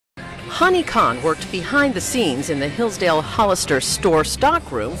Hani Khan worked behind the scenes in the Hillsdale Hollister store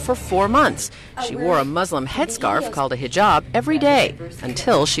stockroom for 4 months. She wore a Muslim headscarf called a hijab every day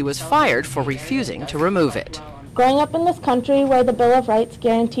until she was fired for refusing to remove it. Growing up in this country where the Bill of Rights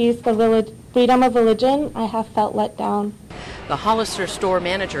guarantees the freedom of religion, I have felt let down. The Hollister store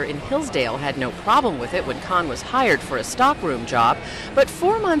manager in Hillsdale had no problem with it when Khan was hired for a stockroom job, but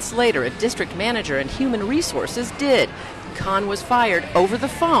 4 months later, a district manager and human resources did. Khan was fired over the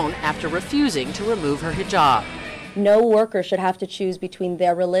phone after refusing to remove her hijab. No worker should have to choose between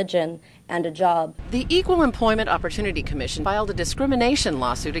their religion and a job. The Equal Employment Opportunity Commission filed a discrimination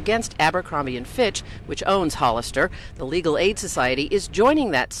lawsuit against Abercrombie and Fitch, which owns Hollister. The Legal Aid Society is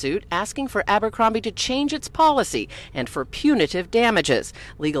joining that suit, asking for Abercrombie to change its policy and for punitive damages.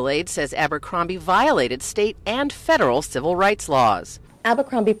 Legal Aid says Abercrombie violated state and federal civil rights laws.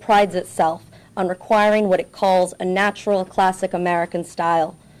 Abercrombie prides itself on requiring what it calls a natural, classic American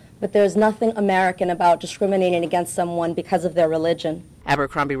style. But there's nothing American about discriminating against someone because of their religion.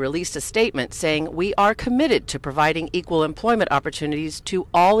 Abercrombie released a statement saying, "We are committed to providing equal employment opportunities to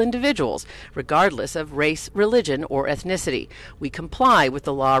all individuals, regardless of race, religion, or ethnicity. We comply with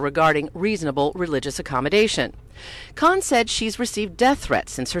the law regarding reasonable religious accommodation." Khan said she's received death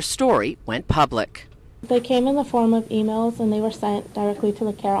threats since her story went public. They came in the form of emails, and they were sent directly to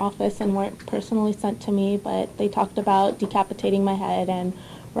the care office and weren't personally sent to me, but they talked about decapitating my head and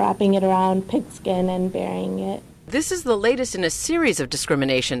wrapping it around pigskin and burying it. This is the latest in a series of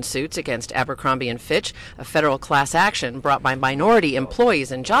discrimination suits against Abercrombie and Fitch. A federal class action brought by minority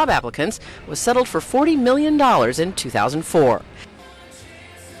employees and job applicants was settled for $40 million in 2004.